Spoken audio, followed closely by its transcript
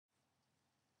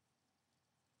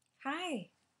Hi,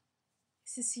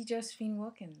 this is Josephine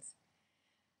Wilkins.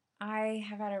 I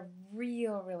have had a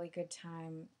really good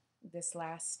time this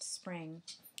last spring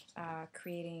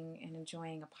creating and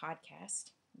enjoying a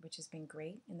podcast, which has been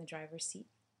great in the driver's seat.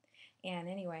 And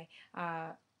anyway,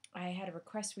 I had a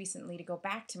request recently to go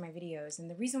back to my videos. And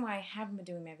the reason why I haven't been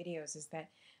doing my videos is that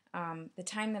the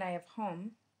time that I have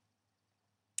home,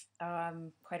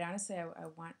 quite honestly, I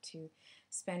want to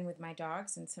spend with my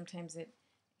dogs. And sometimes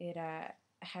it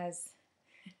has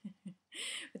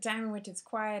the time in which it's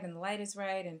quiet and the light is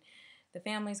right and the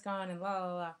family's gone and la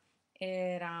la la.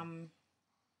 It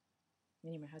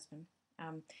meaning my husband,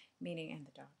 meaning and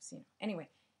the dogs. Anyway,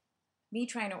 me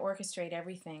trying to orchestrate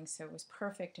everything so it was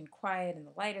perfect and quiet and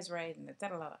the light is right and the da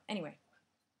da da. Anyway,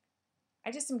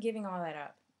 I just am giving all that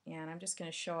up and I'm just going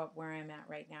to show up where I'm at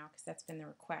right now because that's been the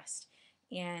request.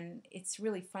 And it's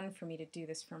really fun for me to do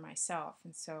this for myself.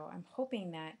 And so I'm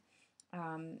hoping that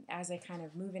as I kind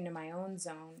of move into my own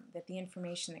zone, that the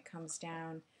information that comes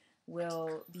down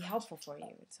will be helpful for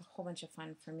you. It's a whole bunch of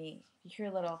fun for me. If you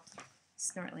hear little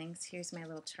snortlings, here's my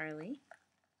little Charlie.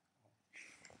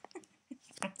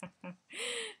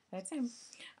 That's him.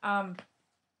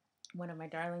 One of my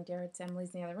darling Darrets,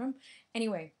 Emily's in the other room.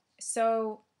 Anyway,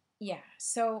 so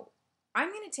I'm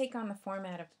going to take on the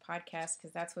format of the podcast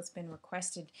because that's what's been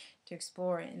requested to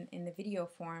explore in the video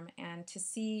form and to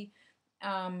see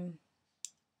how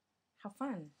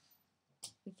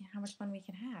much fun we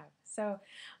can have. So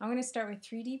I'm going to start with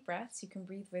 3 deep breaths. You can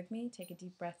breathe with me. Take a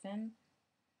deep breath in.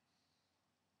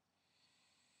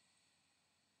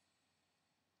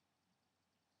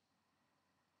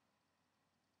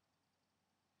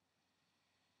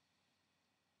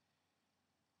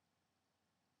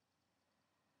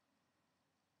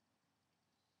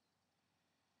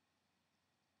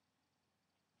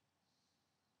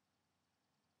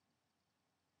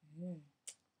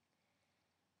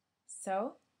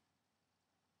 So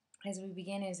as we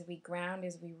begin, as we ground,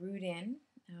 as we root in,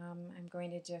 I'm going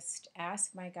to just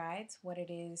ask my guides what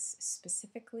it is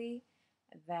specifically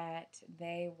that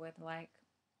they would like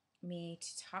me to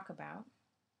talk about.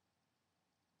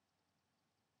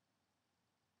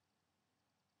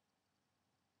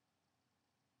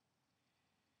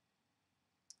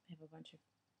 I have a bunch of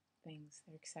things.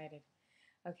 They're excited.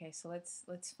 Okay, so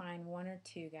let's find 1 or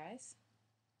 2 guys.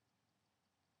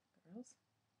 Girls.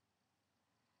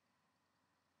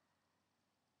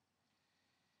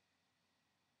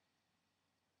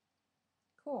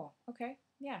 Cool. Okay.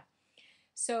 Yeah.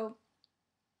 So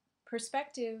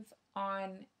perspective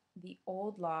on the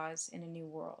old laws in a new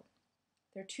world.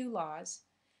 There are 2 laws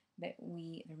there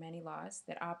are many laws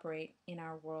that operate in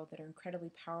our world that are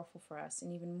incredibly powerful for us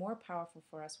and even more powerful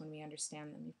for us when we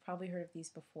understand them. You've probably heard of these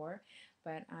before,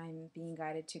 but I'm being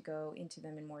guided to go into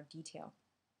them in more detail.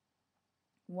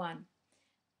 1,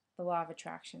 the law of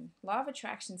attraction. Law of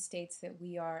attraction states that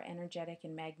we are energetic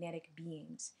and magnetic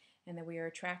beings and that we are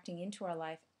attracting into our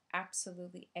life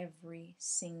absolutely every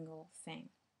single thing.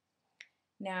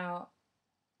 Now,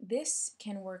 this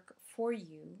can work for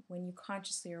you when you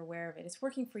consciously are aware of it. It's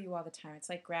working for you all the time. It's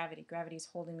like gravity. Gravity is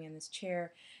holding me in this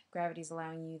chair. Gravity is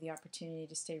allowing you the opportunity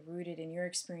to stay rooted in your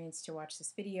experience to watch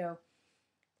this video.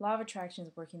 Law of attraction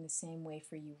is working the same way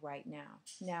for you right now.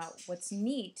 Now, what's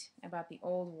neat about the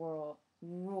old world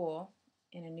rule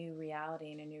in a new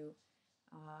reality, in a new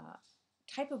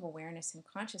type of awareness and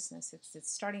consciousness,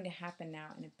 it's starting to happen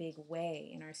now in a big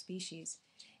way in our species,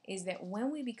 is that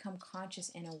when we become conscious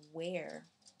and aware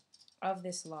of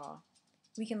this law,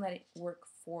 we can let it work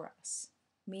for us.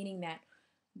 Meaning that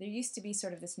there used to be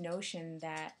sort of this notion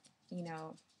that,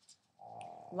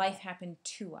 life happened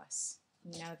to us,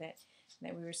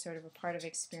 that we were sort of a part of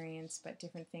experience, but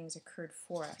different things occurred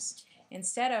for us.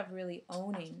 Instead of really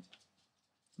owning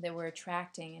that we're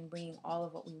attracting and bringing all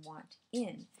of what we want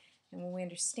in. And when we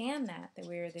understand that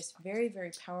we are this very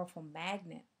powerful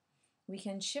magnet, we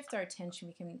can shift our attention,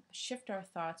 we can shift our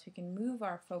thoughts, we can move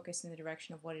our focus in the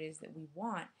direction of what it is that we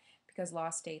want, because law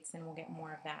states then we'll get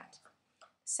more of that.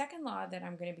 Second law that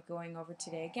I'm going to be going over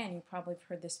today, again, you probably have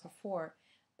heard this before,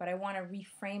 but I want to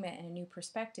reframe it in a new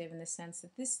perspective in the sense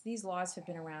that these laws have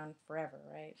been around forever,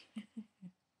 right?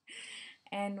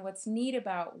 And what's neat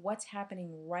about what's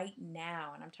happening right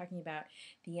now, and I'm talking about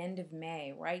the end of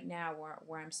May, right now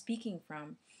where I'm speaking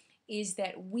from, is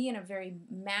that we in a very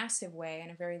massive way,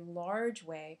 in a very large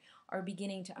way, are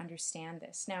beginning to understand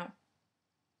this. Now,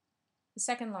 the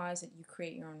second law is that you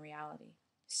create your own reality.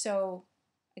 So,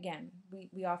 again,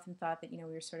 we often thought that, we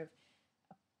were sort of,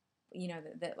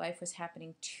 that life was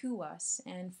happening to us.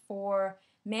 And for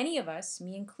many of us,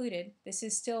 me included, this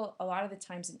is still a lot of the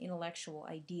times an intellectual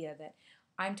idea that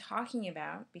I'm talking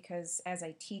about, because as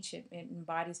I teach it, it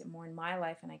embodies it more in my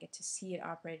life and I get to see it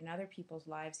operate in other people's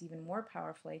lives even more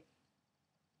powerfully.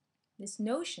 This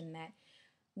notion that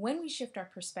when we shift our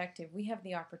perspective, we have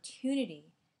the opportunity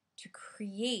to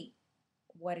create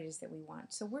what it is that we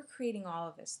want. So we're creating all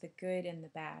of this, the good and the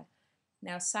bad.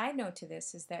 Now, side note to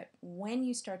this is that when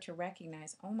you start to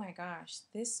recognize, oh my gosh,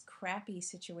 this crappy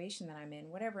situation that I'm in,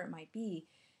 whatever it might be,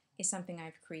 is something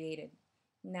I've created.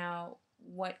 Now,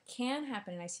 what can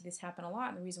happen, and I see this happen a lot,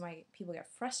 and the reason why people get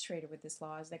frustrated with this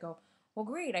law is they go, well,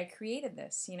 great, I created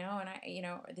this, and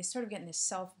they sort of get in this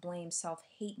self-blame,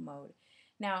 self-hate mode.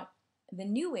 Now, the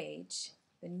new age,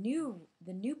 the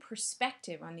new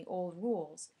perspective on the old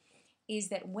rules is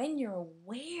that when you're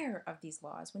aware of these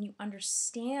laws, when you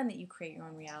understand that you create your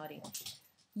own reality,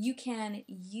 you can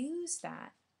use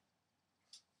that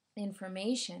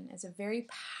information as a very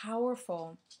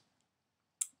powerful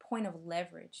point of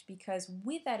leverage, because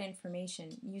with that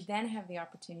information, you then have the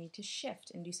opportunity to shift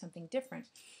and do something different.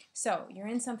 So you're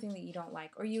in something that you don't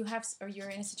like, or you're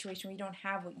in a situation where you don't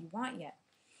have what you want yet.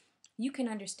 You can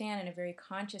understand in a very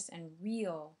conscious and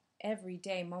real,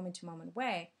 everyday, moment-to-moment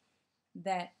way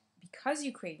that because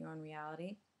you create your own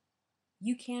reality,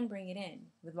 you can bring it in.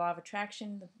 With law of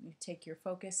attraction, you take your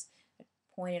focus,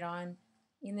 point it on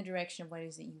in the direction of what it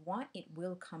is that you want, it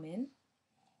will come in.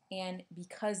 And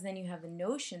because then you have the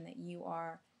notion that you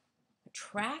are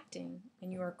attracting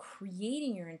and you are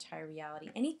creating your entire reality,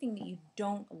 anything that you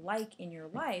don't like in your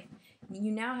life,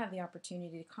 you now have the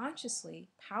opportunity to consciously,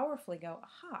 powerfully go,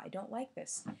 aha, I don't like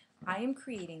this. I am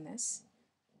creating this.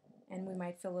 And we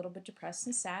might feel a little bit depressed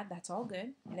and sad. That's all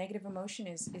good. Negative emotion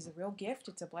is a real gift.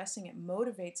 It's a blessing. It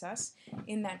motivates us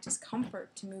in that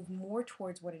discomfort to move more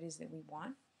towards what it is that we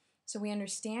want. So we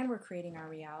understand we're creating our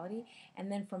reality.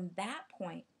 And then from that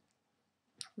point,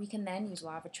 we can then use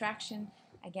law of attraction.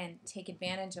 Again, take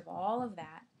advantage of all of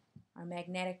that, our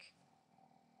magnetic,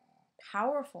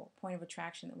 powerful point of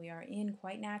attraction that we are in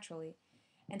quite naturally,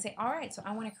 and say, all right, so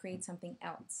I want to create something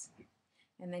else.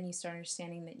 And then you start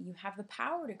understanding that you have the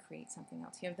power to create something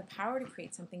else. You have the power to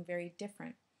create something very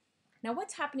different. Now,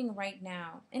 what's happening right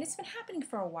now, and it's been happening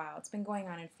for a while, it's been going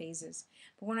on in phases,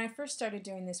 but when I first started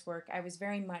doing this work, I was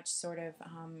very much sort of,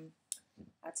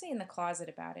 I'd say in the closet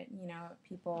about it.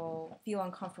 People feel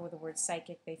uncomfortable with the word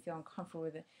psychic, they feel uncomfortable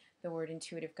with the word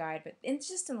intuitive guide, but it's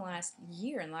just in the last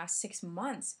year, in the last 6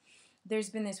 months,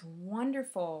 there's been this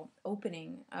wonderful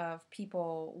opening of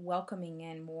people welcoming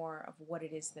in more of what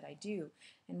it is that I do,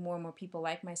 and more people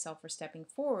like myself are stepping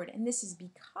forward. And this is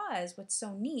because what's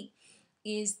so neat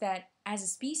is that as a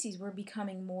species, we're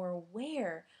becoming more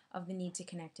aware of the need to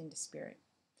connect into spirit,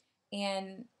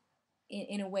 and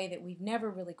in a way that we've never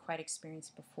really quite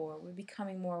experienced before. We're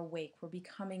becoming more awake. We're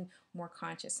becoming more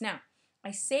conscious. Now,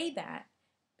 I say that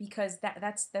because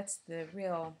that's the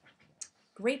real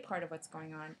great part of what's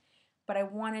going on. But I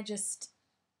want to just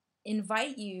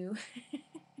invite you,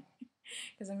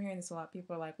 because I'm hearing this a lot.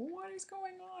 People are like, what is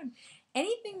going on?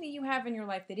 Anything that you have in your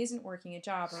life that isn't working, a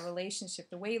job, a relationship,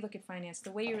 the way you look at finance,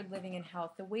 the way you're living in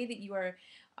health, the way that you are,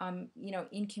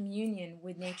 in communion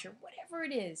with nature, whatever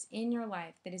it is in your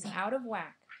life that is out of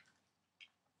whack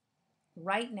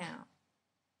right now,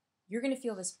 you're going to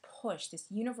feel this push, this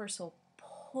universal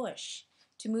push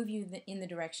to move you in the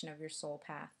direction of your soul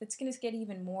path. That's going to get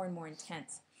even more and more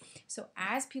intense. So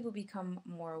as people become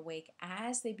more awake,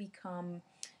 as they become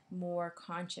more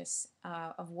conscious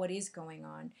of what is going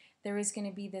on, there is going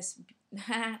to be this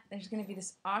there's going to be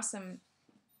this awesome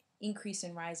increase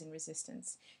in rise in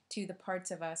resistance to the parts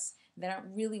of us that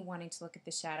aren't really wanting to look at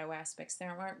the shadow aspects, that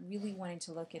aren't really wanting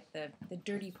to look at the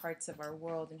dirty parts of our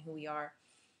world and who we are.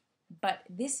 But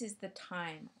this is the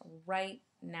time right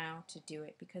now to do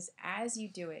it, because as you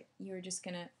do it, you're just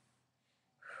going to,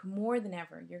 more than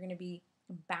ever, you're going to be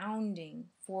bounding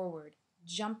forward,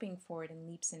 jumping forward in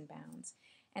leaps and bounds.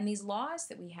 And these laws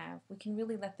that we have, we can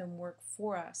really let them work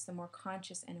for us the more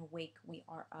conscious and awake we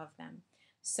are of them.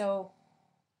 So,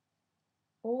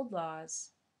 old laws,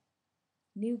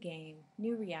 new game,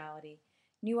 new reality,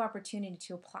 new opportunity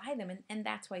to apply them, and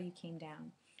that's why you came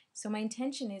down. So my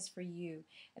intention is for you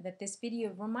that this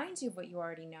video reminds you of what you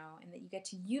already know, and that you get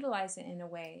to utilize it in a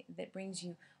way that brings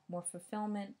you more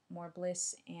fulfillment, more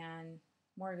bliss, and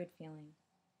more good feeling.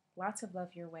 Lots of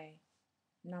love your way.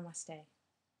 Namaste.